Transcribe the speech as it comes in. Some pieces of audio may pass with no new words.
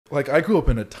like I grew up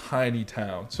in a tiny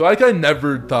town, so like I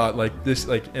never thought like this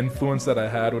like influence that I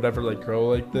had would ever like grow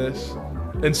like this.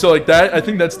 And so like that, I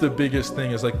think that's the biggest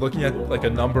thing is like looking at like a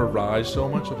number rise so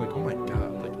much of like, oh my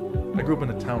god, like I grew up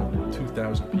in a town of like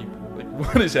 2,000 people. Like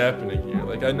what is happening here?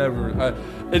 Like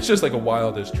it's just like a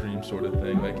wildest dream sort of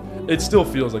thing. Like it still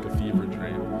feels like a fever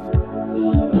dream.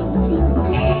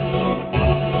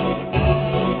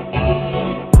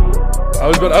 I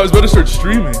was about to start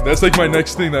streaming. That's like my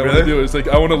next thing that I want to do. Is like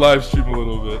I want to live stream a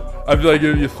little bit. I feel like it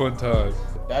would be a fun time.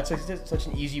 That's like such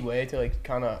an easy way to like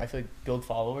kind of I feel like build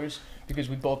followers because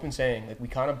we've both been saying like we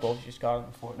kind of both just got on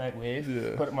the Fortnite wave.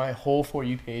 Yeah. But my whole For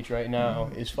You page right now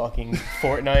is fucking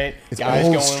Fortnite. It's guys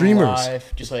all going streamers.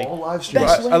 live, just like all live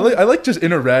streamers. I like just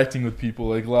interacting with people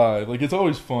like live. Like it's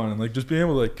always fun. Like just being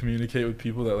able to like communicate with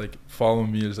people that like follow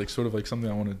me is like sort of like something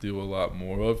I want to do a lot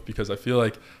more of because I feel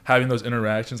like having those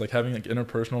interactions, like having like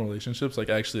interpersonal relationships, like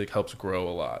actually like helps grow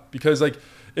a lot. Because like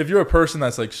if you're a person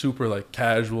that's like super like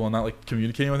casual and not like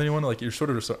communicating with anyone, like you're sort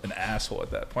of just an asshole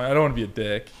at that point. I don't want to be a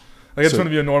dick. Like I just want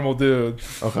to be a normal dude.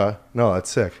 Okay, no, that's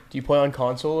sick. Do you play on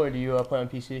console or do you play on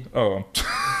PC? Oh,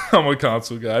 I'm a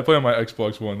console guy. I play on my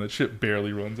Xbox One. That shit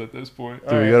barely runs at this point.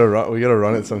 Dude, we gotta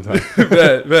run it sometime.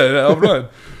 Man, I'll run.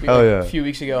 Hell yeah. A few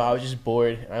weeks ago, I was just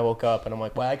bored and I woke up and I'm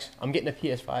like, Wags, I'm getting a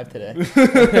PS5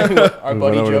 today. Our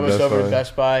buddy drove us over to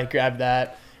Best Buy, grabbed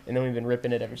that, and then we've been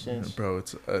ripping it ever since. Bro,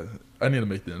 it's I need to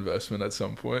make the investment at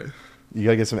some point. You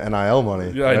gotta get some NIL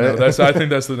money. Yeah, I know. I think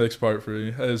that's the next part for me.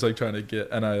 Is like trying to get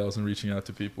NILs and reaching out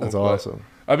to people. That's awesome.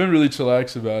 I've been really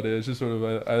chillax about it. It's just sort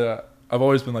of I've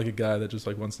always been like a guy that just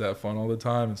like wants to have fun all the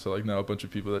time, and so like now a bunch of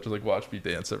people that just like watch me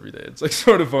dance every day. It's like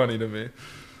sort of funny to me.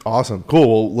 Awesome, cool.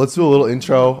 Well, let's do a little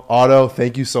intro. Otto,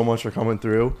 thank you so much for coming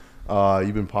through.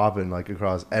 You've been popping like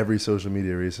across every social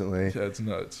media recently. Yeah, it's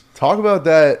nuts. Talk about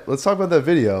that. Let's talk about that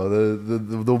video,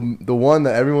 the one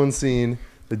that everyone's seen.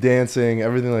 The dancing,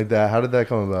 everything like that. How did that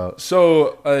come about?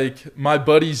 So, like, my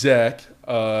buddy Zach,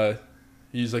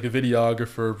 he's like a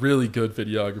videographer, really good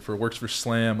videographer, works for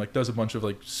Slam, like does a bunch of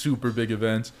like super big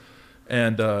events.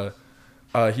 And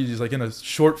he's like in a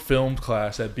short film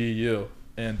class at BU.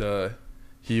 And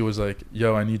he was like,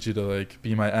 yo, I need you to like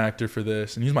be my actor for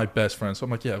this. And he's my best friend. So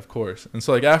I'm like, yeah, of course. And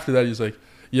so like after that, he's like,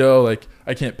 yo, like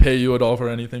I can't pay you at all for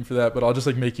anything for that, but I'll just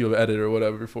like make you an edit or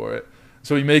whatever for it.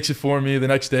 So he makes it for me. The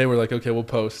next day, we're like, okay, we'll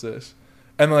post this.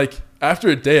 And like after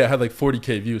a day, I had like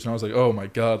 40K views, and I was like, oh my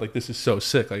god, like this is so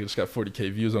sick. Like I just got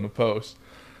 40K views on a post.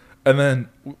 And then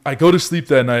I go to sleep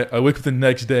that night. I wake up the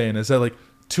next day, and it's at like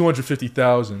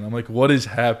 250,000. I'm like, what is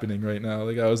happening right now?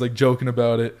 Like I was like joking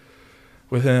about it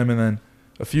with him, and then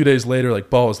a few days later, like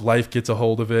Ball's Life gets a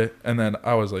hold of it, and then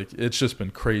I was like, it's just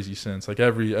been crazy since. Like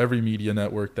every media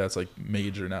network that's like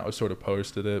major now has sort of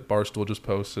posted it. Barstool just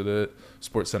posted it.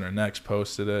 SportsCenter Next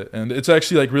posted it, and it's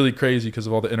actually like really crazy because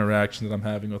of all the interaction that I'm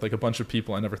having with like a bunch of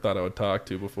people I never thought I would talk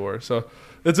to before. So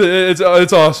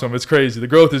it's awesome. It's crazy. The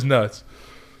growth is nuts.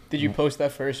 Did you post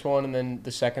that first one and then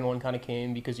the second one kind of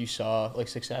came because you saw like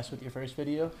success with your first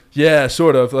video? Yeah,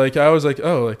 sort of. Like I was like,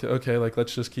 oh, like okay, like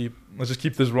let's just keep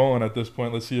this rolling at this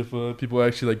point. Let's see if people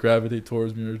actually like gravitate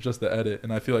towards me or just the edit.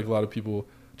 And I feel like a lot of people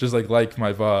just like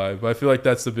my vibe. I feel like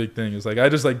that's the big thing. Is like I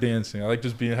just like dancing. I like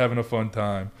just having a fun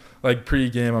time. Like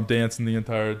pre-game, I'm dancing the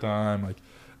entire time. Like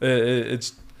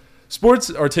it's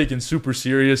sports are taken super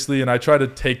seriously, and I try to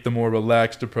take the more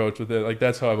relaxed approach with it. Like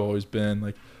that's how I've always been.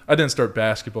 Like I didn't start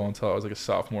basketball until I was like a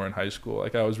sophomore in high school.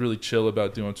 Like I was really chill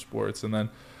about doing sports, and then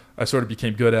I sort of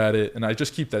became good at it, and I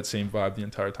just keep that same vibe the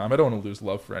entire time. I don't want to lose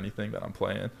love for anything that I'm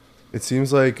playing. It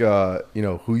seems like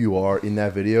who you are in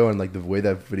that video and like the way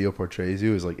that video portrays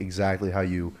you is like exactly how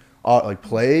you like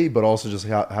play, but also just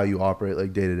how you operate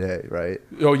like day to day, right?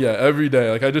 Oh yeah, every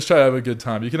day. Like I just try to have a good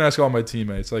time. You can ask all my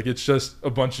teammates. Like it's just a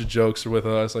bunch of jokes with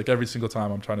us. Like every single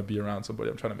time I'm trying to be around somebody,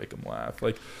 I'm trying to make them laugh.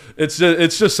 Like it's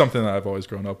just something that I've always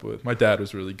grown up with. My dad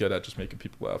was really good at just making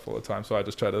people laugh all the time, so I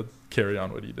just try to carry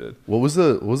on what he did. What was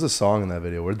the song in that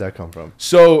video? Where did that come from?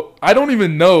 So I don't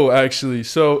even know actually.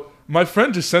 So my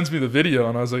friend just sends me the video,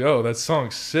 and I was like, oh, that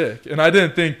song's sick. And I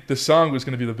didn't think the song was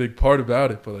going to be the big part about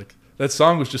it, but like that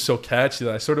song was just so catchy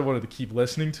that I sort of wanted to keep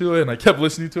listening to it, and I kept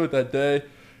listening to it that day.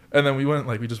 And then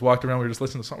we just walked around, we were just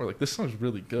listening to the song. We're like, this song's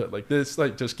really good. Like this,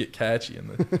 like just get catchy.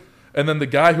 And then the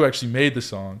guy who actually made the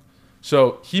song,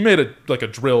 so he made a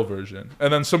drill version,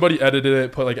 and then somebody edited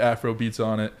it, put like Afro beats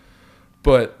on it.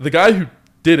 But the guy who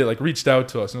did it like reached out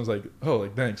to us and was like, oh,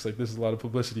 like thanks, like this is a lot of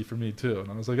publicity for me too.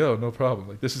 And I was like, oh, no problem.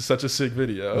 Like this is such a sick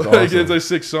video. That's like awesome. it's a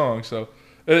sick song. So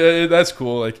that's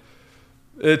cool. Like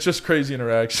it's just crazy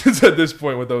interactions at this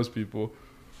point with those people.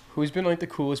 Who's been like the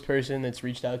coolest person that's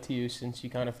reached out to you since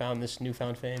you kind of found this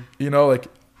newfound fame? You know, like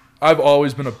I've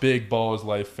always been a big Ball is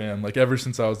Life fan. Like ever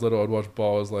since I was little, I'd watch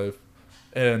Ball is Life,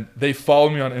 and they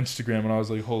followed me on Instagram, and I was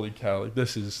like, holy cow, like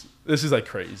this is like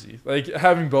crazy. Like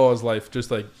having Ball is Life just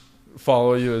like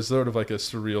follow you is sort of like a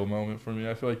surreal moment for me.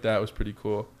 I feel like that was pretty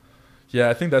cool. Yeah,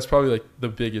 I think that's probably like the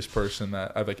biggest person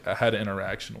that I've like I had an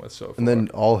interaction with so far. And then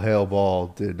All Hail Ball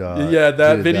did.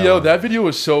 That video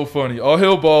was so funny. All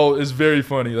Hail Ball is very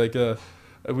funny. Like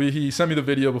he sent me the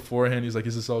video beforehand. He's like,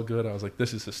 "Is this all good?" I was like,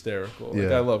 "This is hysterical."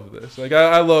 Like I love this. Like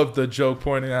I love the joke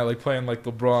pointing at like playing like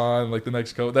LeBron, like the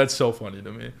next coach. That's so funny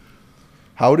to me.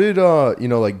 How did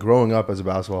like growing up as a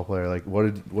basketball player, like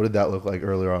what did that look like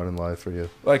earlier on in life for you?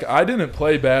 Like I didn't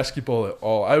play basketball at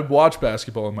all. I would watch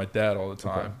basketball with my dad all the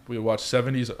time. Okay. We would watch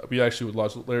 70s. We actually would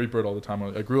watch Larry Bird all the time.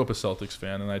 I grew up a Celtics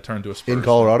fan, and I turned to a Spurs in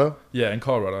Colorado. Fan. Yeah, in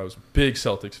Colorado, I was a big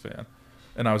Celtics fan,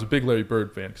 and I was a big Larry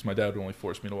Bird fan because my dad would only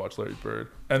force me to watch Larry Bird.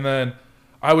 And then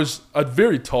I was a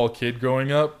very tall kid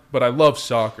growing up, but I loved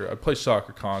soccer. I played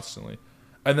soccer constantly,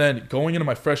 and then going into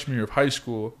my freshman year of high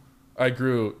school, I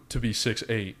grew to be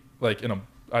 6'8". Like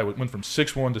I went from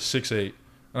 6'1" to 6'8",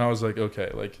 and I was like, okay,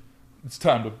 like it's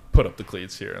time to put up the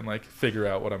cleats here and like figure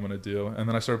out what I'm gonna do. And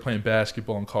then I started playing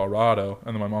basketball in Colorado,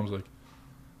 and then my mom's like,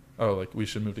 oh, like we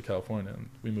should move to California. And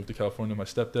we moved to California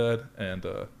with my stepdad, and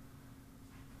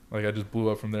like I just blew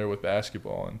up from there with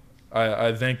basketball. And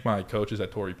I thank my coaches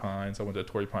at Torrey Pines. I went to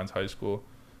Torrey Pines High School.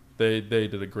 They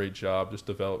did a great job just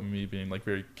developing me, being like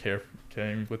very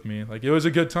caring with me. Like it was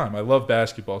a good time. I love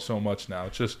basketball so much now.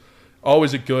 It's just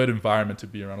always a good environment to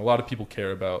be around. A lot of people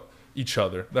care about each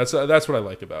other. That's what I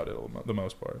like about it the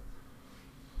most part.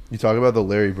 You talk about the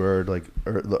Larry Bird, like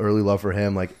the early love for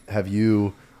him. Like, have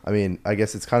you? I mean, I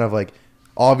guess it's kind of like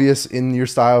obvious in your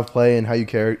style of play and how you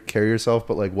carry yourself.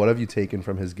 But like, what have you taken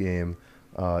from his game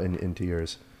into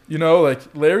yours? You know, like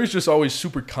Larry's just always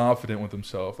super confident with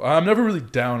himself. I'm never really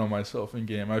down on myself in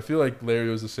game. I feel like Larry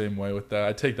was the same way with that.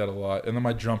 I take that a lot. And then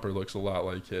my jumper looks a lot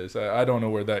like his. I don't know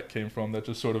where that came from. That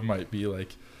just sort of might be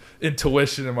like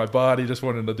intuition in my body, just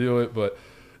wanting to do it. But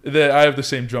I have the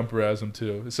same jumper as him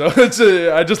too. So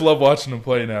I just love watching him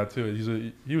play now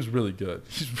too. He was really good.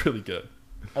 He's really good.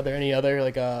 Are there any other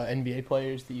like NBA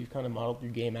players that you've kind of modeled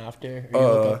your game after or you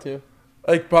look up to?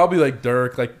 Like probably like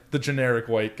Dirk, like the generic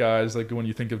white guys. Like when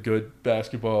you think of good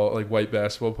basketball, like white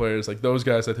basketball players, like those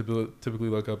guys I typically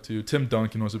look up to. Tim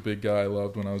Duncan was a big guy I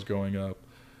loved when I was growing up,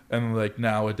 and like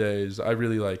nowadays I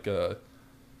really like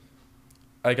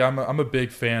I'm a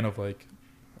big fan of like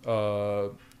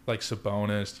Sabonis,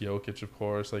 Jokic, of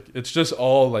course. Like it's just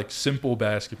all like simple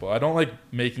basketball. I don't like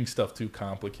making stuff too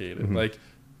complicated. Mm-hmm. Like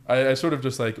I sort of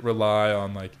just like rely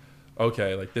on like,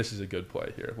 okay, like this is a good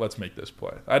play here. Let's make this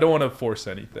play. I don't want to force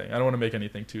anything. I don't want to make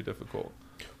anything too difficult.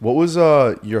 What was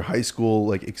your high school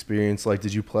like experience like?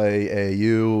 Did you play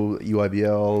AAU,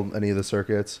 UIBL, any of the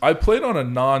circuits? I played on a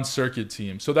non-circuit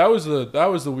team, so that was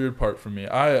the weird part for me.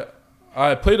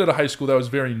 I played at a high school that was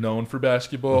very known for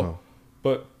basketball,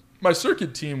 but my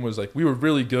circuit team was like we were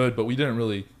really good, but we didn't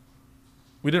really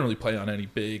play on any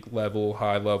big level,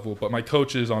 high level. But my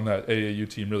coaches on that AAU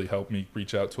team really helped me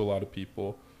reach out to a lot of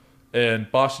people.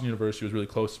 And Boston University was really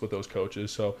close with those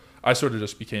coaches, so I sort of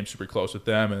just became super close with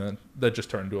them, and that just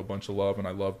turned into a bunch of love, and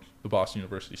I loved the Boston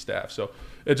University staff. So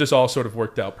it just all sort of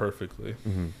worked out perfectly.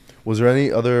 Mm-hmm. Was there any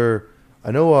other –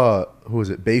 I know who was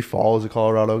it? Bay Fall is a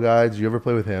Colorado guy. Did you ever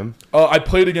play with him? I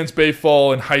played against Bay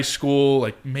Fall in high school,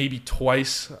 like maybe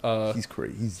twice. He's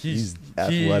crazy. He's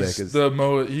athletic. He's the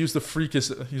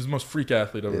most freak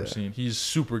athlete I've ever seen. He's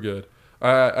super good.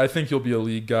 I think he'll be a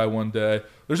league guy one day.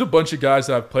 There's a bunch of guys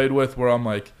that I've played with where I'm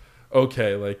like,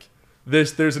 okay, like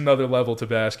there's another level to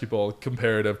basketball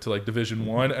comparative to like Division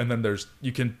I, and then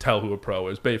you can tell who a pro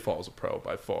is. Bay Fall's a pro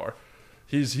by far.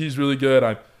 He's really good.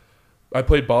 I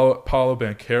played Paulo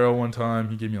Banchero one time.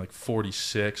 He gave me like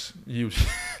 46.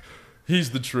 He's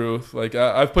the truth. Like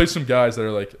I've played some guys that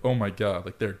are like, oh my god,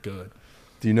 like they're good.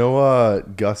 Do you know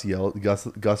Gus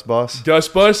Bus? Gus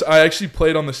Bus, I actually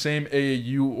played on the same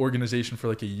AAU organization for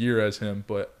like a year as him,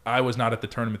 but I was not at the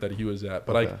tournament that he was at.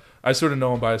 But okay. I sort of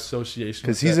know him by association.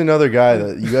 Because he's another guy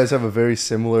that you guys have a very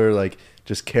similar like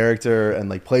just character and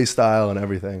like play style and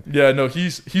everything. Yeah, no,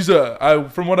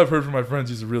 from what I've heard from my friends,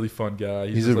 he's a really fun guy.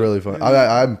 He's a really fun.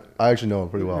 I actually know him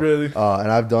pretty well. Really? And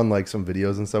I've done like some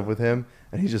videos and stuff with him,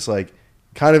 and he's just like.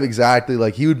 Kind of exactly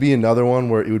like he would be another one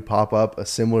where it would pop up a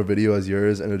similar video as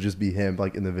yours and it would just be him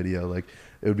like in the video. Like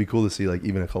it would be cool to see like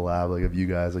even a collab like of you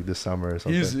guys like this summer or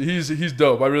something. He's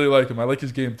dope. I really like him. I like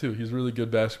his game too. He's a really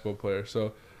good basketball player.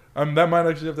 So that might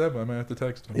actually have to happen. I might have to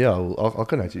text him. Yeah, I'll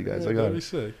connect you guys. Yeah, that'd be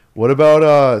sick. What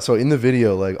about so in the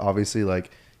video like obviously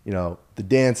like you know the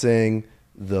dancing,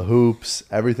 the hoops,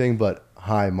 everything, but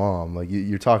 "Hi, mom"? Like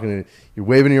you're you're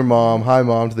waving to your mom, "Hi,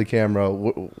 mom" to the camera.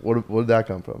 What did that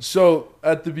come from? So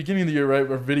at the beginning of the year, right,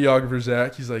 our videographer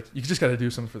Zach, he's like, "You just got to do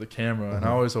something for the camera," and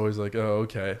I was always like, "Oh,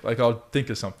 okay." Like I'll think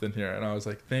of something here, and I was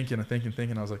like thinking.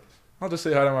 I was like, I'll just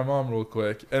say hi to my mom real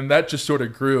quick, and that just sort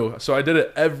of grew. So I did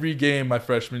it every game my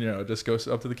freshman year. I would just go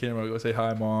up to the camera, go say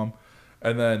hi, mom,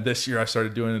 and then this year I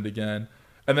started doing it again.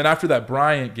 And then after that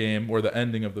Bryant game, where the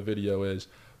ending of the video is,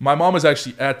 my mom was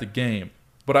actually at the game,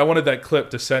 but I wanted that clip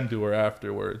to send to her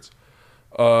afterwards.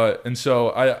 And so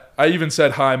I even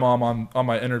said hi, mom, on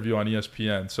my interview on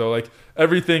ESPN. So like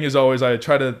everything is always, I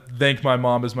try to thank my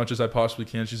mom as much as I possibly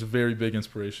can. She's a very big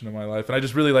inspiration in my life, and I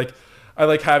just really I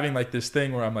like having like this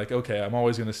thing where I'm like, okay, I'm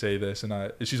always gonna say this,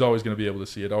 and she's always gonna be able to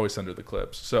see it. I always send her the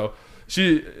clips. So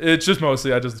it's just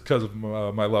mostly because of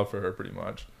my love for her, pretty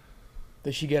much.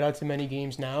 Does she get out to many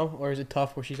games now, or is it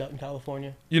tough where she's out in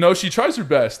California? She tries her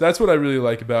best. That's what I really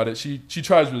like about it. She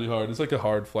tries really hard. It's like a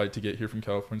hard flight to get here from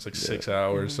California. It's like 6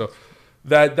 hours. So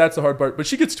that's the hard part. But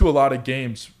she gets to a lot of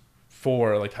games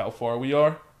for like how far we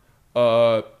are.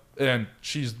 And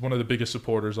she's one of the biggest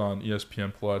supporters on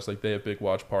ESPN Plus. Like they have big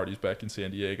watch parties back in San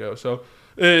Diego. So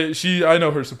I know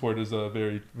her support is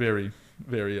very, very,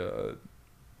 very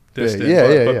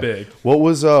distant, but big. What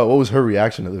was her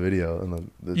reaction to the video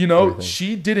and the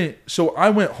she didn't. So I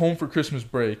went home for Christmas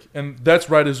break, and that's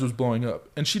right as it was blowing up,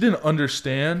 and she didn't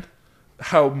understand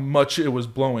how much it was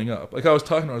blowing up. Like I was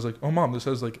talking to her, I was like, "Oh, mom, this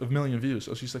has like 1 million views."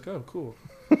 So she's like, "Oh, cool."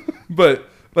 But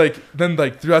then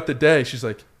throughout the day, she's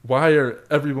like, why is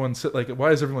everyone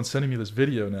sending me this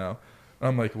video now? And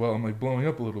I'm like, well, I'm like blowing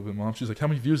up a little bit, mom. She's like, how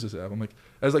many views does it have? I'm like,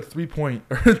 it has like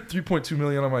 3.2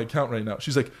 million on my account right now.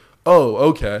 She's like, oh,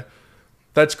 okay,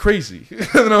 that's crazy.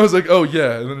 And then I was like, oh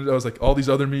yeah. And then I was like, all these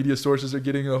other media sources are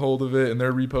getting a hold of it and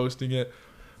they're reposting it.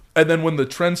 And then when the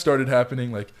trend started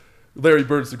happening, like Larry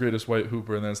Bird's the greatest white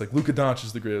hooper, and then it's like Luka Doncic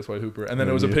is the greatest white hooper, and then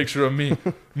it was a picture of me.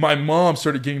 My mom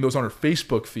started getting those on her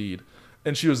Facebook feed.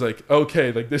 And she was like,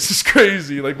 okay, like this is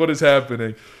crazy. Like what is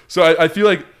happening? So I feel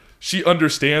like she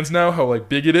understands now how like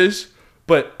big it is.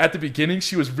 But at the beginning,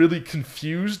 she was really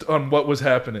confused on what was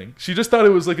happening. She just thought it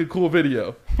was like a cool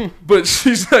video. But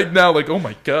she's like now like, oh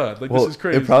my God, like this is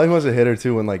crazy. It probably must have hit her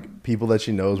too when like people that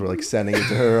she knows were like sending it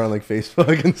to her on like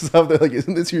Facebook and stuff. They're like,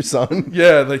 isn't this your son?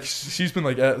 Yeah, like she's been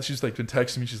been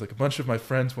texting me. She's like, a bunch of my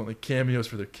friends want like cameos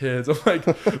for their kids. I'm like,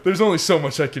 there's only so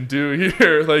much I can do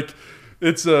here. Like,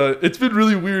 it's been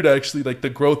really weird actually, like the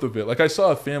growth of it. Like I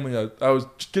saw a family, I was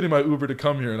getting my Uber to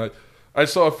come here, and I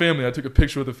saw a family, I took a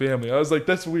picture with the family. I was like,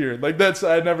 that's weird. Like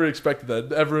I never expected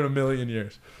that ever in a million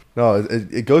years. No,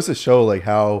 it goes to show like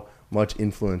how much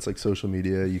influence like social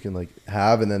media you can like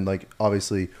have, and then like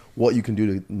obviously what you can do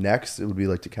to next, it would be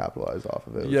like to capitalize off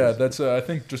of it. Yeah, that's I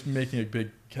think just making a big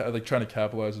like trying to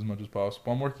capitalize as much as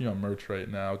possible. I'm working on merch right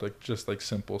now, like just like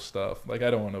simple stuff. Like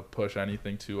I don't want to push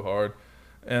anything too hard.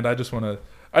 And I just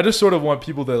sort of want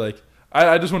people to like,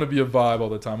 I just want to be a vibe all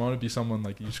the time. I want to be someone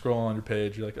like you scroll on your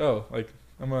page, you're like, oh, like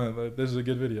this is a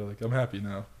good video. Like I'm happy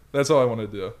now. That's all I want to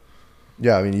do.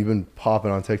 Yeah, I mean, you've been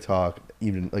popping on TikTok,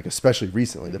 even like especially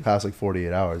recently, the past like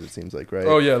 48 hours, it seems like, right?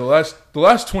 Oh yeah, the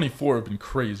last 24 have been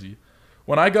crazy.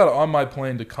 When I got on my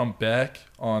plane to come back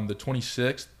on the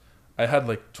 26th, I had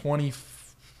like I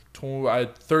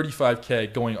had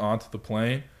 35K going onto the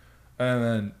plane, and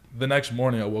then the next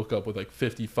morning I woke up with like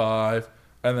 55,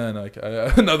 and then like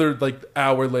another like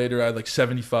hour later I had like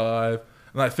 75,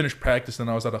 and I finished practice and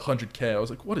I was at 100K. I was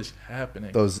like, what is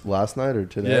happening? Those last night or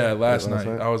today? Yeah, last night.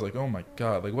 I was like, oh my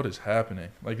God, like what is happening?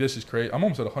 Like this is crazy. I'm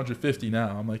almost at 150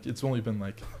 now. I'm like, it's only been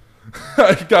like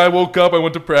I woke up, I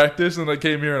went to practice, and I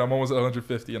came here and I'm almost at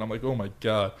 150, and I'm like, oh my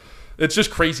God. It's just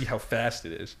crazy how fast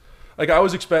it is. Like I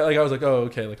was like, oh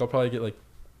okay, like I'll probably get like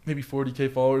maybe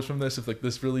 40K followers from this if like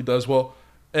this really does well.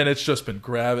 And it's just been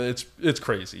it's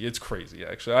crazy. It's crazy,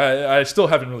 actually. I still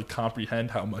haven't really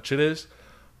comprehend how much it is,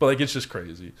 but like it's just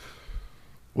crazy.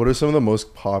 What are some of the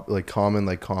most common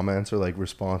like comments or like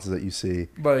responses that you see?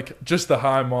 Like just the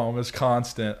hi mom is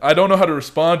constant. I don't know how to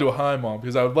respond to a hi mom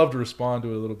because I would love to respond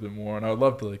to it a little bit more, and I would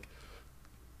love to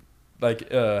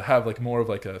have like more of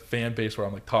like a fan base where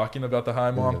I'm like talking about the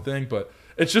hi mom thing, but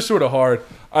it's just sort of hard.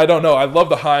 I don't know. I love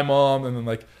the hi mom, and then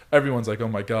like everyone's like, oh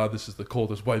my God, this is the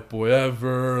coldest white boy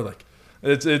ever. Like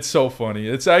it's so funny.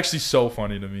 It's actually so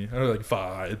funny to me. Or like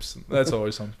vibes. That's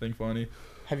always something funny.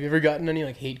 Have you ever gotten any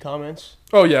like hate comments?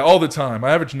 Oh yeah, all the time.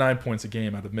 I average 9 points a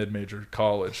game out of mid-major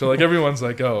college. So like everyone's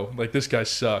like, oh, like this guy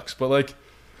sucks. But like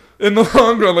in the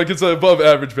long run, like it's an above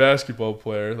average basketball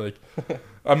player. Like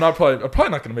I'm probably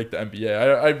not gonna make the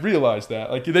NBA. I realize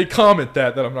that. Like they comment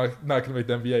that I'm not gonna make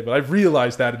the NBA, but I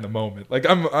realized that in the moment. Like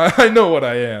I know what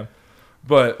I am.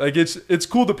 But like it's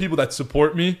cool the people that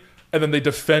support me and then they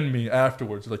defend me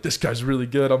afterwards. Like, this guy's really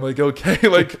good. I'm like, okay,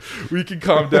 like we can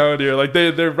calm down here. Like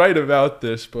they're right about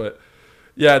this, but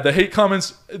yeah, the hate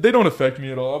comments, they don't affect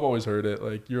me at all. I've always heard it.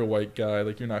 Like, you're a white guy.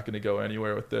 Like, you're not going to go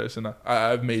anywhere with this. And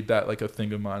I've made that like a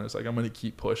thing of mine. It's like, I'm going to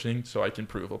keep pushing so I can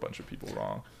prove a bunch of people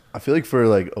wrong. I feel like for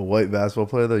like a white basketball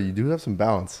player though, you do have some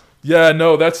balance. Yeah,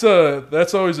 no, that's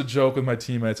always a joke with my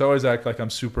teammates. I always act like I'm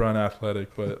super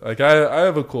unathletic, but like I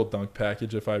have a cool dunk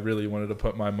package if I really wanted to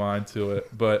put my mind to it.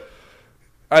 But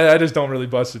I just don't really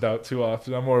bust it out too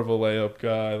often. I'm more of a layup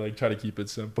guy. Like, try to keep it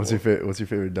simple. What's your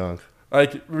favorite dunk?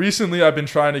 Like, recently I've been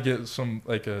trying to get some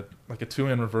like a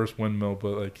two-hand reverse windmill,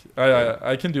 but like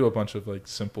I can do a bunch of like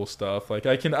simple stuff. Like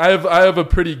I have a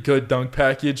pretty good dunk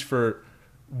package for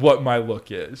what my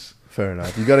look is. Fair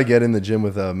enough. You got to get in the gym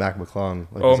with Mac McClung.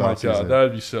 Like, oh my god, that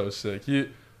would be so sick.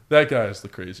 That guy is the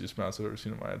craziest bounce I've ever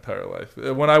seen in my entire life.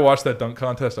 When I watched that dunk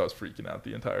contest, I was freaking out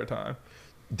the entire time.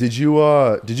 Did you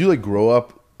like grow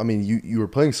up? I mean, you were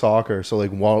playing soccer, so like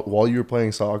while you were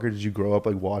playing soccer, did you grow up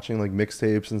like watching like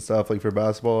mixtapes and stuff like for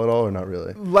basketball at all, or not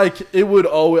really? Like, it would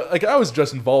always, like, I was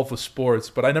just involved with sports,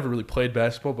 but I never really played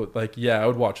basketball. But like, yeah, I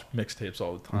would watch mixtapes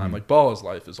all the time. Like, Ball is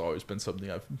Life has always been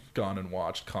something I've gone and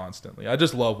watched constantly. I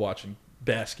just love watching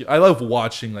I love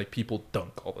watching like people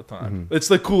dunk all the time. It's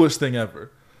the coolest thing ever.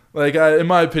 Like, in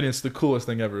my opinion, it's the coolest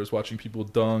thing ever is watching people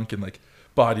dunk and like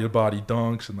body to body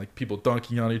dunks and like people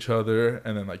dunking on each other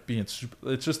and then like being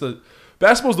super. It's just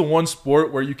basketball's the one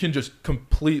sport where you can just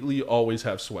completely always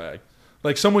have swag.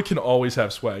 Like, someone can always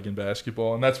have swag in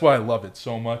basketball, and that's why I love it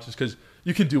so much, is because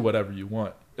you can do whatever you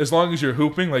want as long as you're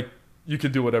hooping. Like, you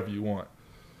can do whatever you want.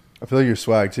 I feel like your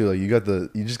swag too. Like,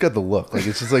 you just got the look. Like,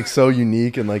 it's just like so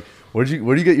unique. And like, where do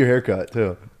you get your haircut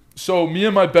too? So me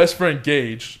and my best friend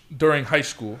Gage during high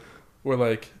school were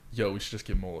like, yo, we should just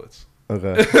get mullets.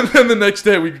 Okay. And then the next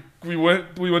day we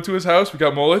went to his house. We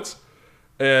got mullets,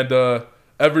 and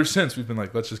ever since we've been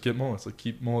like, let's just get mullets. Like,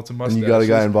 keep mullets and mustaches. And you got a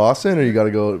guy in Boston, or you got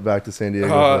to go back to San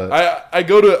Diego? I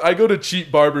go to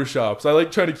cheap barber shops. I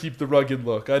like trying to keep the rugged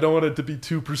look. I don't want it to be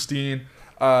too pristine.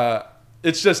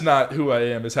 It's just not who I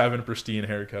am, is having a pristine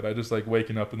haircut. I just like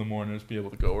waking up in the morning and just be able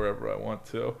to go wherever I want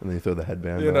to. And then you throw the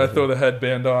headband on. And I throw the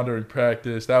headband on during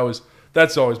practice.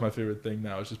 That's always my favorite thing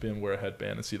now, is just being able to wear a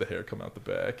headband and see the hair come out the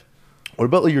back. What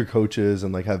about like your coaches,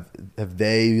 and like have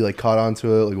they like caught on to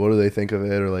it? Like, what do they think of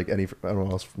it, or like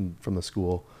anyone else from the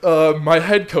school? My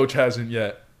head coach hasn't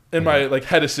yet, and my like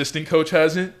head assistant coach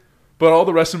hasn't, but all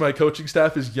the rest of my coaching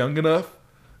staff is young enough,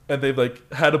 and they've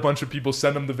like had a bunch of people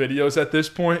send them the videos at this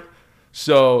point.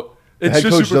 So it's the head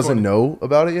just coach super doesn't funny. know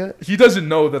about it yet. He doesn't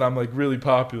know that I'm like really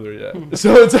popular yet.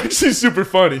 So it's actually super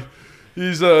funny.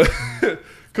 He's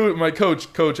my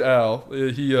Coach Al.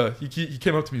 He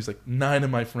came up to me. He's like, 9 of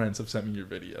my friends have sent me your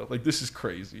video. Like, this is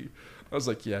crazy. I was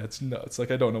like, yeah, it's nuts. Like,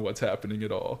 I don't know what's happening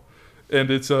at all. And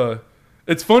it's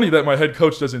funny that my head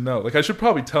coach doesn't know. Like, I should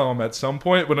probably tell him at some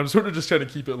point, but I'm sort of just trying to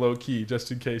keep it low key just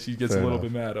in case he gets a little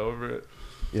bit mad over it.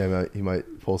 Yeah, he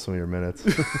might pull some of your minutes.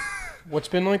 What's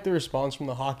been like the response from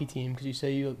the hockey team? Because you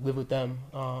say you live with them.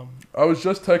 I was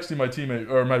just texting my teammate,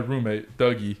 or my roommate,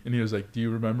 Dougie, and he was like, "Do you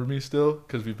remember me still?"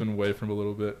 Because we've been away from a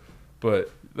little bit.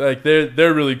 But like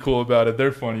they're really cool about it.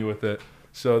 They're funny with it.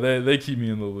 So they keep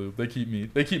me in the loop. They keep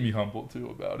me humble too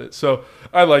about it. So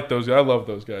I like those guys. I love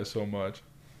those guys so much.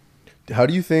 How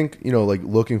do you think, like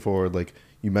looking forward, like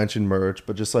you mentioned merch,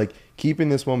 but just like keeping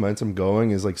this momentum going,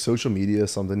 is like social media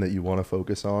something that you want to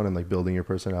focus on and like building your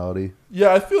personality?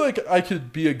 Yeah, I feel like I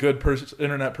could be a good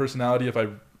internet personality if I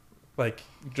like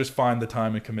just find the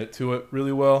time and commit to it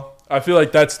really well. I feel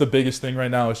like that's the biggest thing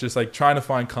right now, is just like trying to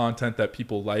find content that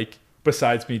people like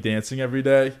besides me dancing every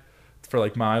day for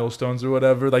like milestones or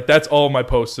whatever. Like, that's all my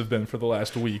posts have been for the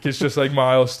last week. It's just like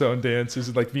milestone dances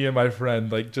and like me and my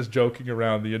friend like just joking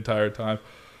around the entire time.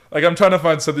 Like, I'm trying to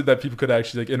find something that people could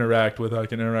actually like interact with. I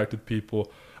can interact with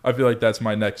people. I feel like that's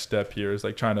my next step here, is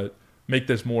like trying to make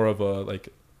this more of a, like,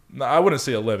 I wouldn't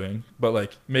say a living, but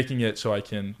like making it so I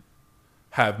can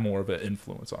have more of an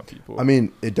influence on people. I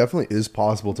mean, it definitely is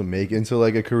possible to make into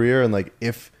like a career, and like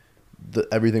if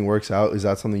everything works out, is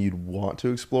that something you'd want to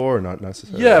explore, or not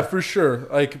necessarily? Yeah, for sure.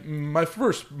 Like,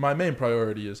 my main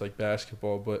priority is like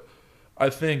basketball, but I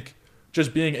think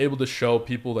just being able to show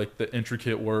people like the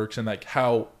intricate works and like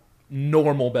how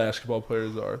normal basketball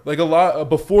players are. Like, a lot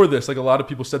before this, like a lot of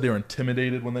people said they were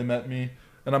intimidated when they met me,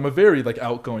 and I'm a very like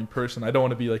outgoing person. I don't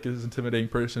want to be like this intimidating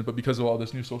person, but because of all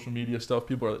this new social media stuff,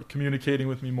 people are like communicating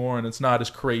with me more, and it's not as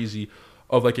crazy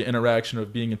of like an interaction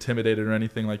of being intimidated or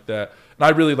anything like that. And I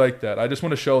really like that. I just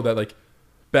want to show that like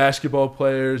basketball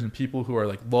players and people who are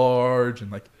like large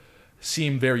and like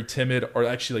seem very timid are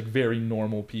actually like very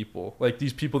normal people. Like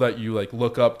these people that you like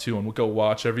look up to and would go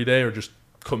watch every day are just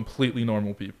completely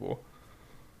normal people.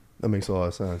 That makes a lot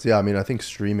of sense. Yeah, I mean, I think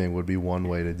streaming would be one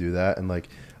way to do that. And like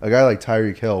a guy like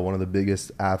Tyreek Hill, one of the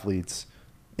biggest athletes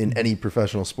in any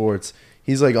professional sports,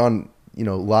 he's like on, you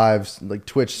know, lives, like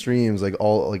Twitch streams, like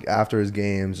all like after his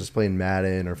games, just playing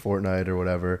Madden or Fortnite or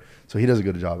whatever. So he does a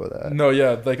good job of that. No,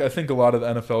 yeah, like I think a lot of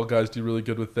the NFL guys do really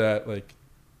good with that. Like,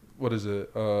 what is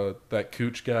it? That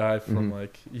Cooch guy from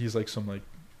like, he's like some like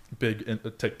big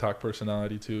TikTok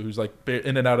personality too, who's like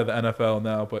in and out of the NFL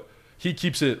now, but he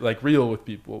keeps it like real with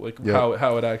people, like how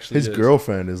it actually his is.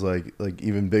 girlfirend is like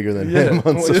even bigger than him.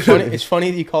 On It's funny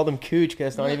that you called him Cooch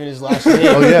because that's not even his last name.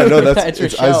 Oh yeah, no,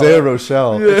 it's Isaiah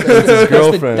Rochelle. Yeah. That's his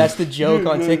girlfriend. That's the joke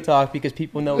on TikTok because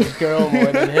people know his girl more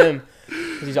than him.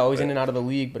 Because he's always in and out of the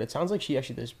league, but it sounds like she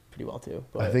actually does pretty well too.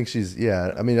 But. I think she's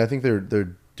I mean, I think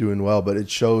they're doing well, but it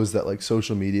shows that like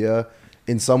social media,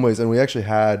 in some ways, and we actually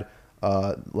had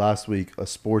last week a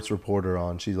sports reporter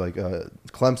on. She's like a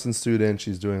Clemson student.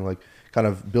 She's doing like kind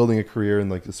of building a career in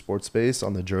like the sports space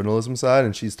on the journalism side,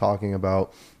 and she's talking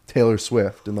about Taylor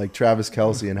Swift and like Travis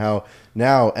Kelce and how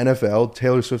now NFL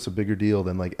Taylor Swift's a bigger deal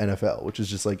than like NFL, which is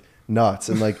just like nuts.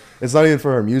 And like it's not even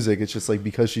for her music, it's just like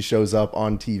because she shows up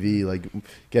on TV like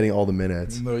getting all the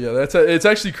minutes. No, yeah, it's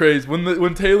actually crazy.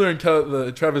 When Taylor and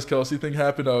the Travis Kelce thing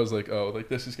happened, I was like, oh, like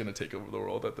this is gonna take over the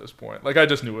world at this point. Like I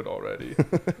just knew it already.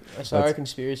 I saw a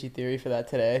conspiracy theory for that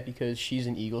today because she's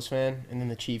an Eagles fan and then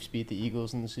the Chiefs beat the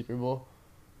Eagles in the Super Bowl.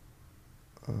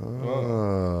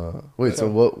 Wait, so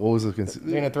what was the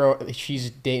they're gonna she's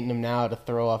dating him now to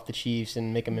throw off the Chiefs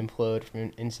and make them implode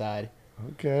from inside.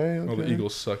 Okay. Oh, the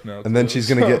Eagles suck now. And then she's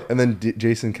gonna get, and then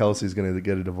Jason Kelce's gonna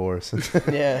get a divorce.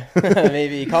 Yeah,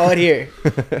 maybe call it here.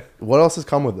 What else has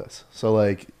come with this? So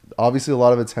like, obviously a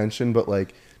lot of attention, but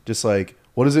like, just like,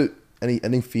 what is it?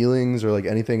 Any feelings or like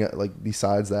anything like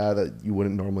besides that you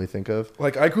wouldn't normally think of?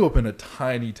 Like I grew up in a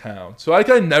tiny town, so like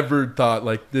I never thought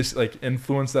like this like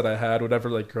influence that I had would ever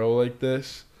like grow like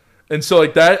this. And so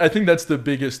like that, I think that's the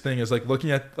biggest thing is like looking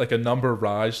at like a number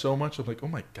rise so much. I'm like, oh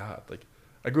my god, like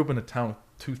I grew up in a town with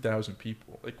 2,000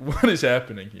 people. Like what is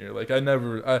happening here? Like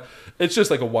it's just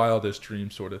like a wildest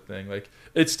dream sort of thing. Like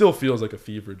it still feels like a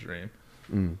fever dream.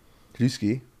 Do you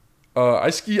ski? I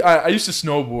ski. I used to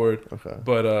snowboard. Okay.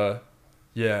 But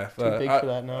yeah, too big for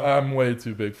that now. I'm way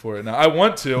too big for it now. I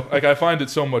want to. Like I find it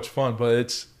so much fun, but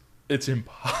it's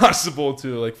impossible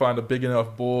to like find a big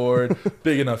enough board,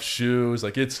 big enough shoes.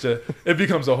 Like it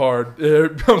becomes a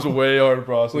way harder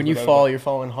process. When you fall, you're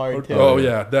falling hard too. Oh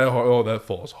yeah, that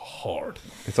falls hard.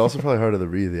 It's also probably harder to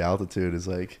breathe. The altitude is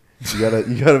like you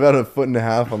got about a foot and a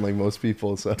half on like most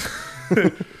people. So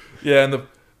yeah, and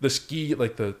the ski,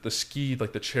 like the ski,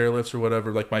 like the chairlifts or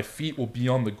whatever, like my feet will be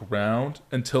on the ground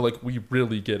until like we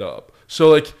really get up. So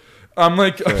like I'm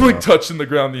touching the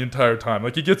ground the entire time.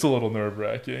 Like it gets a little nerve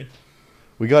wracking.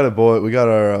 We got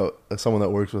our someone that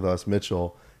works with us,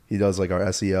 Mitchell. He does like our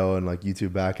SEO and like YouTube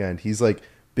backend. He's like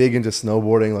big into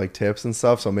snowboarding, like tips and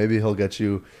stuff. So maybe he'll get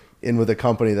you in with a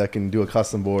company that can do a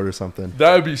custom board or something.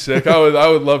 That would be sick. I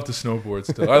would love to snowboard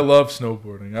still. I love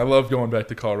snowboarding. I love going back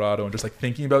to Colorado and just like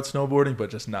thinking about snowboarding, but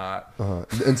just not.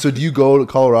 And so do you go to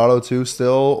Colorado too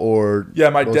still, or? Yeah,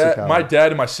 my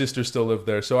dad and my sister still live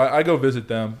there, so I go visit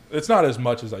them. It's not as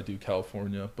much as I do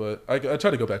California, but I try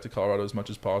to go back to Colorado as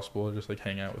much as possible and just like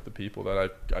hang out with the people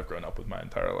that I've grown up with my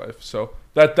entire life. So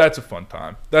that's a fun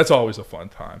time. That's always a fun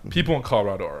time. People in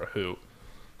Colorado are a hoot.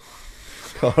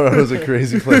 Colorado's a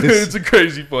crazy place. It's a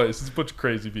crazy place. It's a bunch of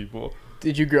crazy people.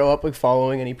 Did you grow up like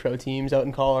following any pro teams out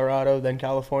in Colorado than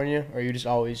California, or are you just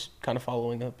always kind of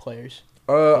following the players?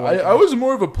 I was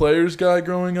more of a players guy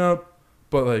growing up,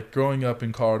 but like growing up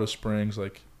in Colorado Springs,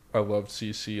 like I loved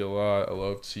CC a lot. I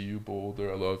loved CU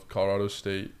Boulder. I loved Colorado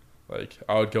State. Like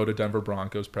I would go to Denver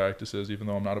Broncos practices, even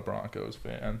though I'm not a Broncos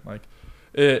fan. Like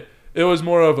it was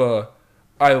more of a,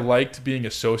 I liked being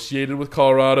associated with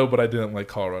Colorado, but I didn't like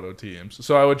Colorado teams.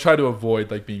 So I would try to avoid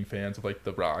like being fans of like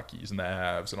the Rockies and the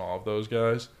Avs and all of those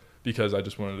guys because I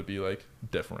just wanted to be like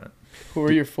different. Who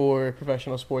are your 4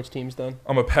 professional sports teams then?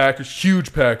 I'm a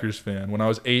huge Packers fan. When I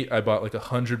was 8, I bought like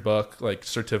 $100 like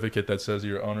certificate that says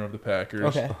you're owner of the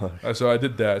Packers. Okay. So I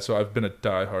did that. So I've been a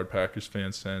diehard Packers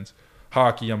fan since.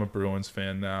 Hockey, I'm a Bruins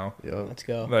fan now. Yeah. Let's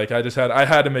go. Like I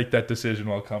had to make that decision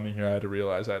while coming here. I had to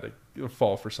realize I had to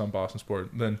fall for some Boston sport.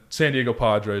 Then San Diego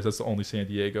Padres, that's the only San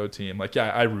Diego team. Like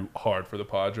yeah, I root hard for the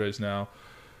Padres now.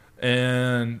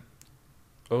 And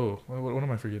what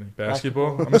am I forgetting?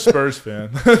 Basketball? I'm a Spurs fan.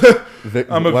 I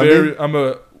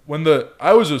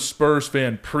was a Spurs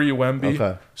fan pre-Wemby.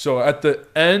 Okay. So at the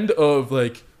end of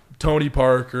like Tony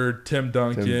Parker, Tim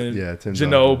Duncan, Tim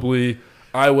Ginobili. Duncan.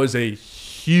 I was a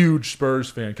huge Spurs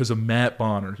fan because of Matt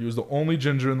Bonner. He was the only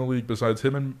ginger in the league besides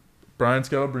him and Brian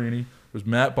Scalabrine. It was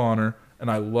Matt Bonner,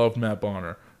 and I loved Matt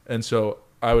Bonner. And so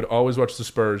I would always watch the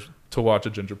Spurs to watch a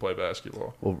ginger play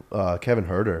basketball. Well, Kevin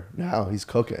Huerter, now he's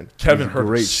cooking. Kevin Huerter's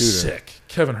great shooter. Sick.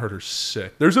 Kevin Huerter's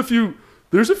sick. There's a few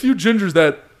gingers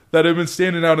that have been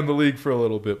standing out in the league for a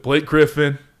little bit. Blake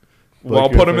Griffin. I'll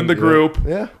put him in the group.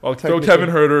 Yeah. I'll throw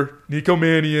Kevin Huerter, Nico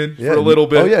Mannion for a little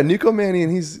bit. Oh yeah, Nico Mannion,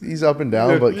 he's up and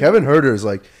down, but Kevin Huerter is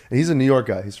like, he's a New York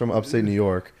guy. He's from upstate New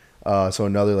York, so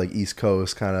another like East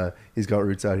Coast kind of. He's got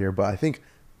roots out here, but I think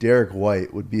Derek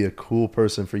White would be a cool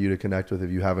person for you to connect with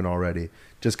if you haven't already,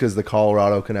 just because the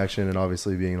Colorado connection and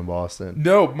obviously being in Boston.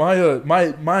 No,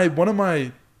 my one of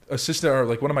my assistant or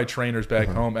like one of my trainers back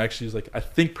home actually is like I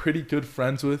think pretty good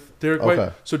friends with Derek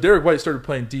White. So Derek White started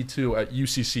playing D2 at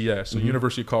UCCS, so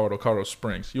University of Colorado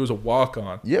Springs. He was a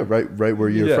walk-on. Yeah, right where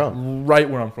you're from. Right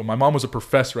where I'm from. My mom was a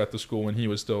professor at the school when he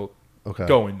was still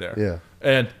going there. Yeah.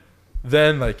 And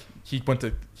then like he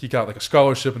got like a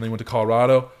scholarship and then he went to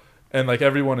Colorado. And like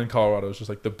everyone in Colorado is just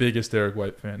like the biggest Derek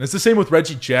White fan. It's the same with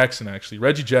Reggie Jackson actually.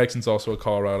 Reggie Jackson's also a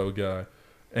Colorado guy.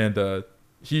 And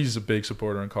he's a big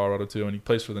supporter in Colorado too, and he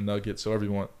plays for the Nuggets.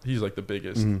 So he's like the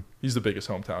biggest. He's the biggest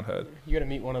hometown head. You got to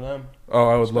meet one of them. Oh,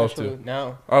 I would love to.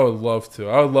 Now, I would love to.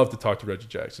 I would love to talk to Reggie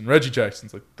Jackson. Reggie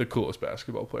Jackson's like the coolest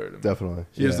basketball player to me. Definitely,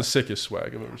 he has the sickest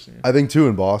swag I've ever seen. I think too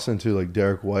in Boston too, like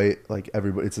Derek White, like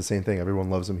everybody, it's the same thing. Everyone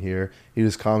loves him here. He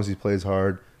just comes, he plays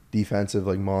hard, defensive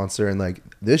like monster, and like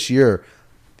this year,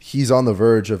 he's on the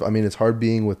verge of. I mean, it's hard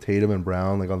being with Tatum and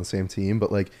Brown like on the same team,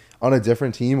 but like. On a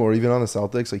different team or even on the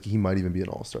Celtics, like he might even be an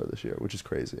all-star this year, which is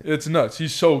crazy. It's nuts.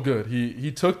 He's so good.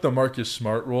 He took the Marcus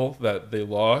Smart role that they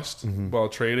lost while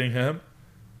trading him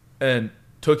and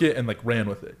took it and like ran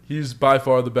with it. He's by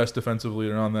far the best defensive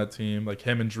leader on that team. Like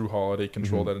him and Drew Holiday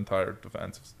control that entire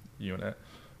defensive unit.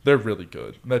 They're really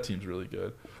good. That team's really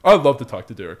good. I'd love to talk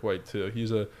to Derek White too.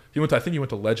 He went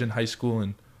to Legend High School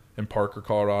in Parker,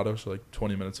 Colorado, so like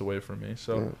 20 minutes away from me.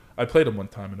 So I played him one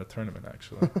time in a tournament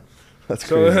actually. That's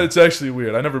crazy. So it's actually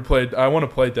weird. I never played. I want to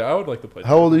play. I would like to play.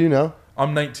 How old are you now?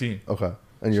 I'm 19. Okay,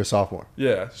 and you're a sophomore.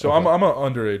 Yeah, so I'm an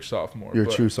underage sophomore. You're a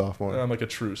true sophomore. I'm like a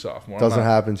true sophomore. Doesn't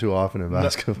happen too often in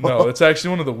basketball. No, it's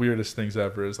actually one of the weirdest things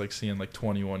ever. Is like seeing like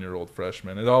 21-year-old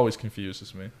freshmen. It always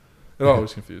confuses me.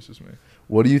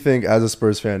 What do you think as a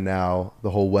Spurs fan now?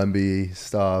 The whole Wemby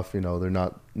stuff. You know, they're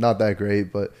not that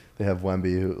great, but they have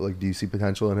Wemby. Who, like, do you see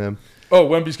potential in him? Oh,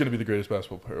 Wemby's going to be the greatest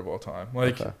basketball player of all time.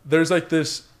 Like, there's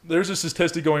a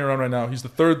statistic going around right now. He's the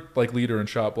third like leader in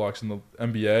shot blocks in the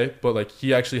NBA, but like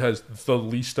he actually has the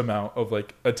least amount of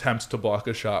like attempts to block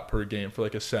a shot per game for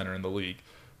like a center in the league.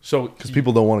 So because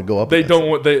people don't want to go up.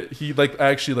 He like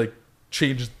actually like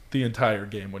changes the entire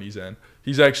game when he's in.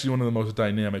 He's actually one of the most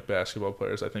dynamic basketball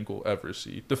players I think we'll ever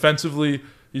see. Defensively,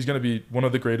 he's going to be one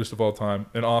of the greatest of all time.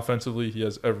 And offensively, he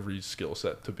has every skill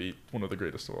set to be one of the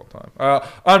greatest of all time.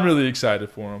 I'm really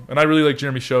excited for him. And I really like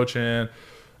Jeremy Shochan.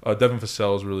 Devin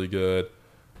Vassell is really good.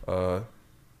 I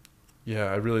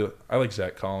like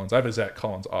Zach Collins. I have a Zach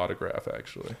Collins autograph,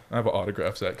 actually. I have an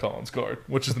autographed Zach Collins card,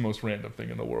 which is the most random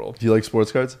thing in the world. Do you like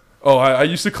sports cards? Oh, I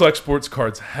used to collect sports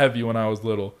cards heavy when I was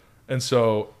little. And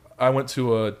so I went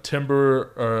to a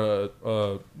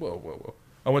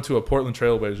I went to a Portland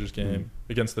Trailblazers game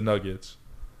against the Nuggets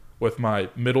with my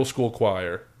middle school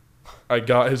choir. I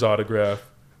got his autograph,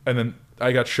 and then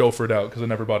I got chauffeured out because I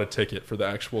never bought a ticket for the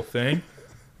actual thing,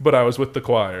 but I was with the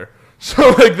choir. So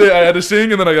like I had to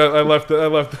sing, and then I left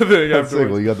the thing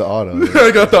afterwards. Well, you got the auto.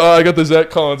 I got the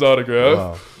Zach Collins autograph.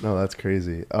 Wow. No, that's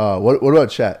crazy. What about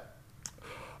Chet?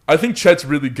 I think Chet's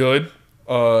really good.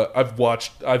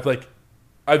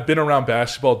 I've been around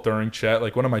basketball during Chet.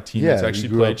 Like one of my teammates actually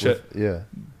played Chet.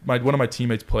 One of my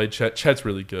teammates played Chet. Chet's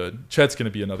really good. Chet's going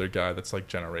to be another guy that's like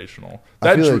generational.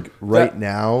 I feel like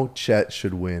now Chet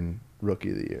should win Rookie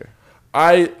of the Year.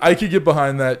 I could get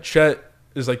behind that. Chet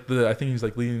is like I think he's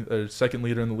like second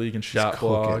leader in the league in shot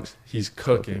blocks. He's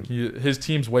cooking. His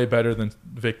team's way better than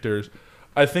Victor's.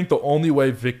 I think the only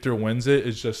way Victor wins it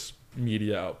is just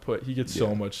media output. He gets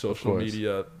so much social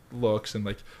media looks, and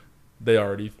like they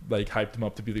already like hyped him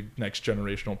up to be the next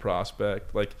generational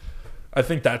prospect. Like I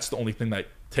think that's the only thing that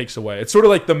takes away. It's sort of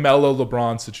like the Melo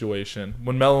LeBron situation.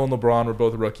 When Melo and LeBron were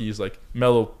both rookies, like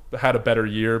Melo had a better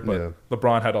year, but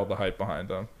LeBron had all the hype behind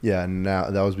him. Yeah, and now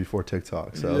that was before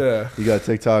TikTok. So you got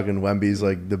TikTok, and Wemby's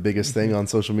like the biggest thing on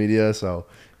social media. So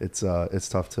it's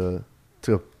tough to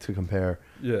compare.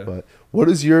 Yeah. But what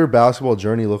does your basketball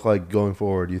journey look like going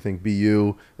forward? Do you think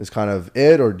BU is kind of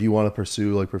it, or do you want to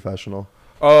pursue like professional?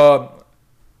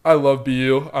 I love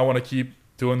BU. I want to keep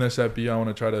doing this at B. I want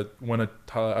to try to win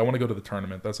I want to go to the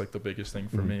tournament. That's like the biggest thing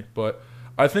for me. But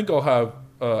I think I'll have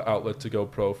an outlet to go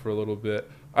pro for a little bit.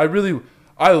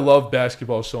 I love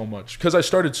basketball so much because I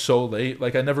started so late.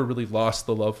 Like I never really lost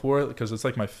the love for it because it's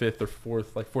like my fourth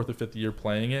or fifth year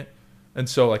playing it, and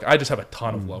so like I just have a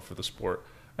ton of love for the sport,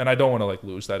 and I don't want to like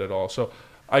lose that at all. So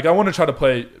like I want to try to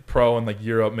play pro in like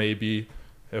Europe maybe.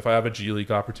 If I have a G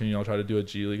League opportunity, I'll try to do a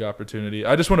G League opportunity.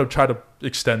 I just want to try to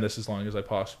extend this as long as I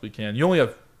possibly can. You only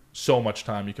have so much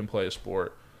time you can play a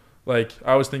sport. Like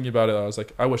I was thinking about it. I was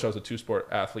like, I wish I was a 2-sport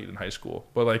athlete in high school,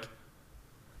 but like.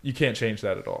 You can't change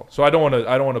that at all. So I don't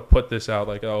want to put this out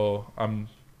like, oh, I'm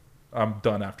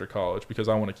done after college because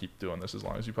I want to keep doing this as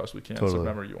long as you possibly can. Totally. So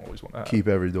remember, you always want to keep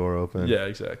every door open. Yeah,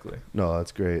 exactly. No,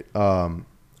 that's great.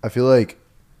 I feel like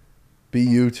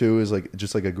BU too is like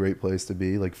just like a great place to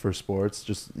be like for sports.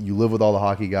 Just you live with all the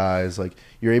hockey guys. Like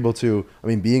you're able to. I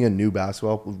mean, being a new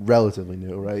basketball, relatively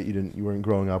new, right? You weren't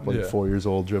growing up like 4 years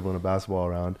old dribbling a basketball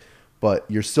around, but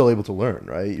you're still able to learn,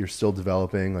 right? You're still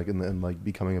developing, like and like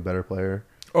becoming a better player.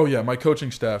 Oh yeah, my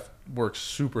coaching staff works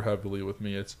super heavily with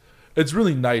me. It's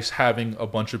really nice having a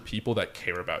bunch of people that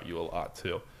care about you a lot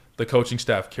too. The coaching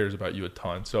staff cares about you a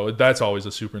ton, so that's always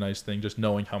a super nice thing. Just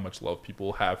knowing how much love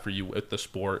people have for you with the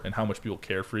sport and how much people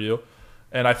care for you,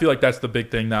 and I feel like that's the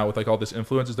big thing now with like all this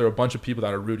influence. Is there are a bunch of people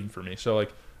that are rooting for me, so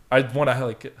like I want to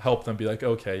like help them be like,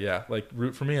 okay, yeah, like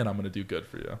root for me, and I'm gonna do good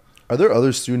for you. Are there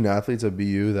other student athletes at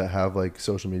BU that have like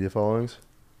social media followings?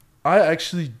 I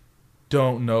actually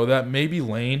don't know that. Maybe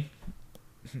Lane.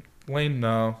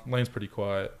 No. Lane's pretty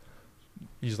quiet.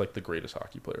 He's like the greatest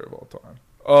hockey player of all time.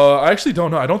 I actually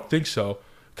don't know. I don't think so.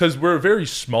 Because we're a very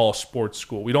small sports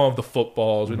school. We don't have the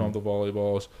footballs. We don't have the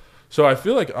volleyballs. So I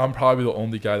feel like I'm probably the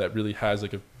only guy that really has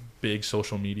like a big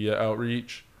social media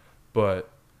outreach. But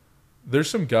there's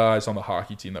some guys on the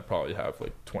hockey team that probably have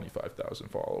like 25,000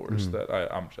 followers that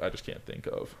I just can't think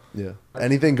of. Yeah.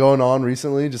 Anything going on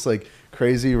recently? Just like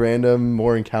crazy, random,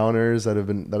 more encounters that have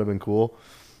been cool.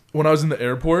 When I was in the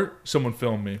airport, someone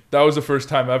filmed me. That was the first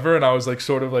time ever, and I was like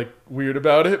sort of like weird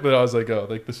about it, but I was like, oh,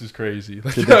 like this is crazy.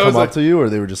 Like, did they come up to you, or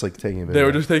they were just like taking a video? They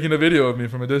were just taking a video of me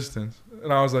from a distance,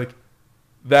 and I was like,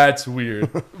 that's weird.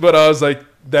 But I was like,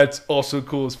 that's also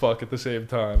cool as fuck at the same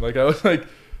time. Like I was like,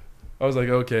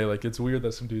 okay, like it's weird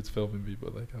that some dude's filming me,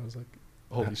 but like I was like,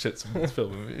 holy shit, someone's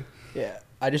filming me. Yeah,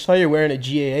 I just saw you're wearing a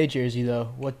GAA jersey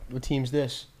though. What team's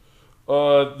this?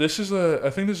 I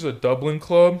think this is a Dublin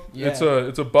club. Yeah.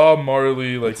 It's a Bob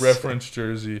Marley like reference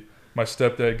jersey. My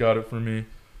stepdad got it for me.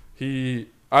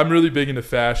 I'm really big into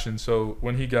fashion, so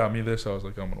when he got me this, I was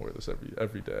like, I'm gonna wear this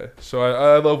every day. So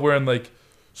I love wearing like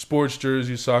sports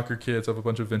jerseys, soccer kits. I have a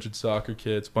bunch of vintage soccer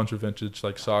kits, bunch of vintage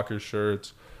like soccer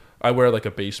shirts. I wear like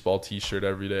a baseball T-shirt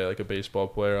every day, like a baseball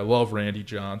player. I love Randy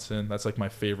Johnson. That's like my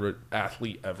favorite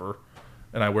athlete ever.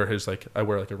 And I wear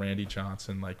like a Randy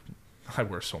Johnson like. I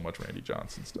wear so much Randy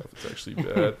Johnson stuff. It's actually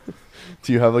bad.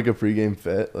 Do you have like a pregame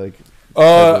fit? Like,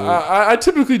 I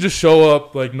typically just show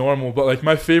up like normal, but like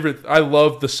my favorite, I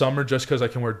love the summer just because I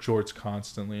can wear jorts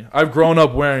constantly. I've grown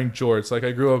up wearing jorts. Like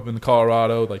I grew up in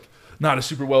Colorado, like not a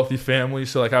super wealthy family,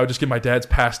 so like I would just get my dad's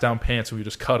passed down pants and we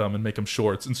just cut them and make them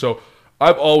shorts. And so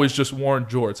I've always just worn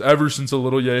jorts ever since a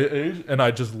little age, and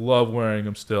I just love wearing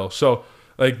them still. So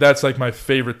like that's like my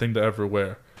favorite thing to ever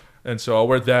wear. And so I'll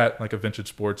wear that, like a vintage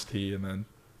sports tee, and then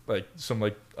like some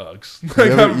like Uggs.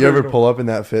 You ever pull up in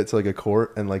that fit to like a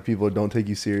court and like people don't take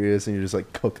you serious and you just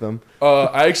like cook them?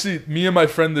 Me and my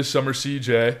friend this summer,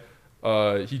 CJ,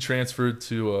 he transferred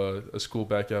to a school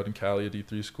back out in Cali, a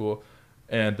D3 school,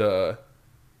 and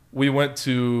we went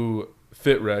to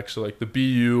Fit Rec, so like the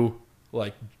BU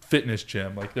like fitness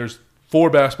gym. Like there's 4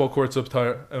 basketball courts up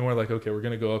there, and we're like, okay, we're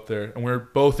going to go up there. And we're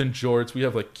both in jorts. We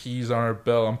have, like, keys on our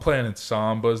belt. I'm playing in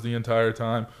Sambas the entire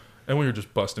time. And we were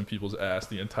just busting people's ass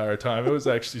the entire time. It was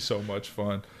actually so much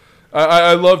fun.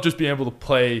 I love just being able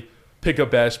to pick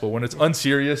up basketball. When it's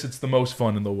unserious, it's the most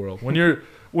fun in the world. When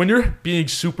you're being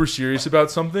super serious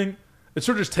about something, it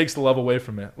sort of just takes the love away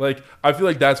from it. Like, I feel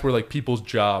like that's where, like, people's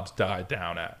jobs die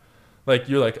down at. Like,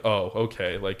 you're like, oh,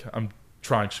 okay, like, I'm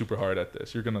trying super hard at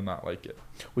this. You're gonna not like it.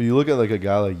 Well, you look at like a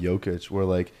guy like Jokic, where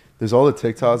like there's all the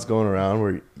TikToks going around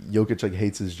where Jokic like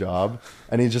hates his job,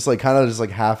 and he just like kind of just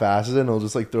like half-asses it, and he'll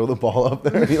just like throw the ball up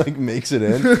there, and he like makes it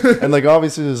in. And like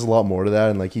obviously there's a lot more to that,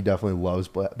 and like he definitely loves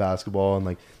basketball, and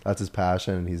like that's his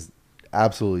passion, and he's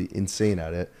absolutely insane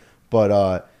at it.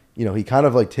 But you know, he kind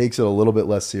of like takes it a little bit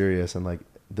less serious, and like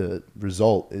the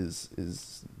result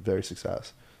is very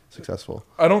successful.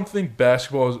 I don't think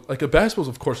basketball is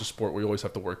of course a sport where you always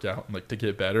have to work out and like to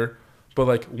get better. But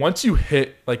like once you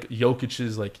hit like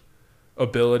Jokic's like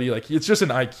ability. Like it's just an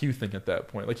IQ thing at that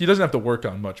point. Like he doesn't have to work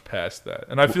on much past that.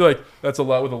 And I feel like that's a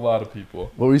lot with a lot of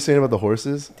people. What were you saying about the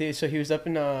horses? Dude, so he was up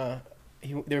in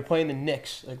they were playing the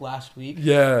Knicks like last week.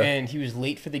 Yeah. And he was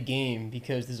late for the game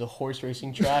because there's a horse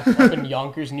racing track up in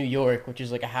Yonkers, New York, which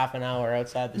is like a half an hour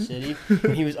outside the city.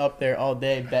 And he was up there all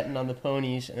day betting on the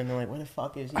ponies. And then they're like, "Where the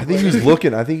fuck is he?" I think he was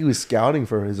looking. I think he was scouting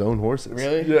for his own horses.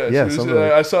 Really? Yeah.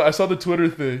 I saw the Twitter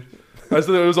thing. I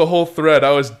saw it was a whole thread.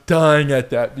 I was dying at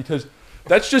that because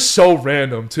that's just so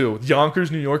random too.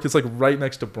 Yonkers, New York, it's like right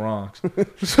next to Bronx.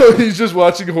 So he's just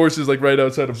watching horses like right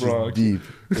outside of Bronx. Deep.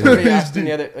 Somebody asked him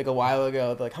a while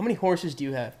ago, like, "How many horses do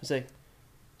you have?" He's like,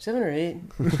 7 or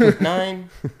 8, 9,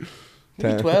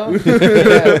 maybe 12.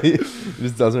 Yeah. He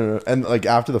just doesn't remember. And like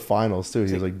after the finals too,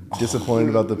 he was like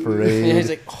disappointed about the parade. Yeah, he's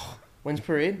like, "Oh, when's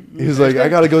parade?" He was like, "I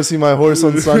gotta go see my horse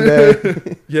on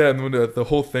Sunday." Yeah, and when the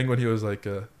whole thing when he was like,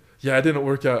 yeah, I didn't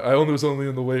work out. I was only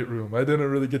in the weight room. I didn't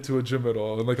really get to a gym at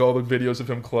all. And like all the videos of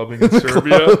him clubbing in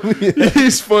Serbia,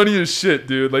 he's funny as shit,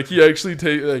 dude. Like he actually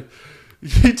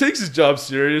he takes his job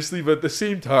seriously, but at the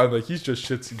same time, like he's just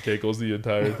shits and giggles the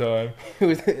entire time.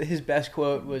 His best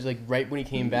quote was like right when he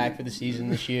came back for the season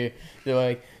this year. They're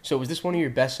like, "So was this one of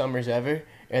your best summers ever?"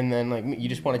 And then like, "You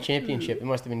just won a championship. It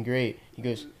must have been great." He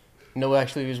goes, "No,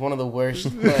 actually, it was one of the worst.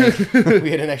 Like, we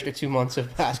had an extra 2 months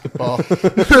of basketball."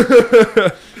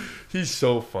 He's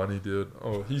so funny, dude.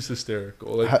 Oh, he's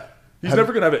hysterical. Like he's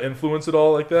never gonna have an influence at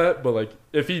all like that, but like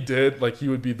if he did, like he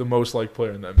would be the most liked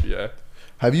player in the NBA.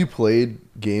 Have you played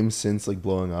games since like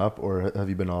blowing up, or have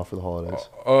you been off for the holidays?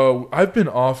 I've been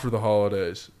off for the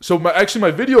holidays. So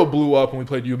my video blew up when we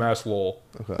played UMass LOL,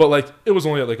 but like it was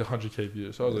only at like 100K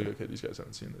views. So I was like, okay, these guys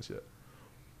haven't seen this yet.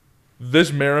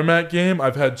 This Merrimack game,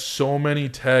 I've had so many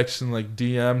texts and like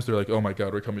DMs. They're like, "Oh my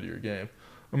god, we're coming to your game."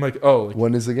 I'm like, "Oh, like,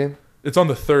 when is the game?" It's on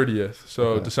the 30th,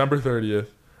 so December 30th.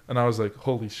 And I was like,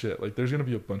 holy shit, like there's going to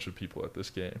be a bunch of people at this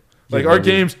game. Like our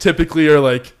games typically are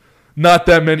like not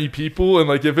that many people, and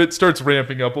like if it starts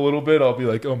ramping up a little bit, I'll be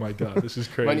like, oh my god, this is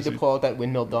crazy. Might need to pull out that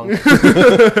windmill dunk.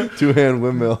 2-hand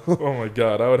windmill. Oh my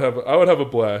god, I would have a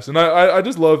blast. And I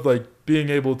just love like being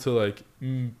able to like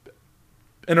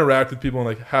interact with people and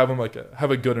like have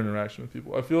a good interaction with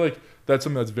people. I feel like that's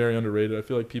something that's very underrated. I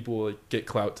feel like people like get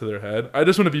clout to their head. I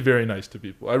just want to be very nice to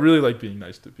people. I really like being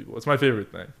nice to people. It's my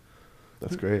favorite thing.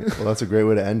 That's great. Well, that's a great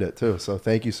way to end it too. So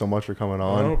thank you so much for coming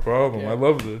on. No problem. Yeah. I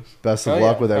love this. Best of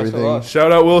luck with everything.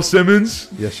 Shout out Will Simmons.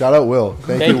 Yeah, shout out Will.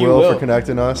 Thank you, Will, for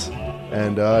connecting us.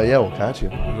 And yeah, we'll catch you.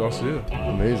 I'll see you.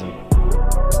 Amazing.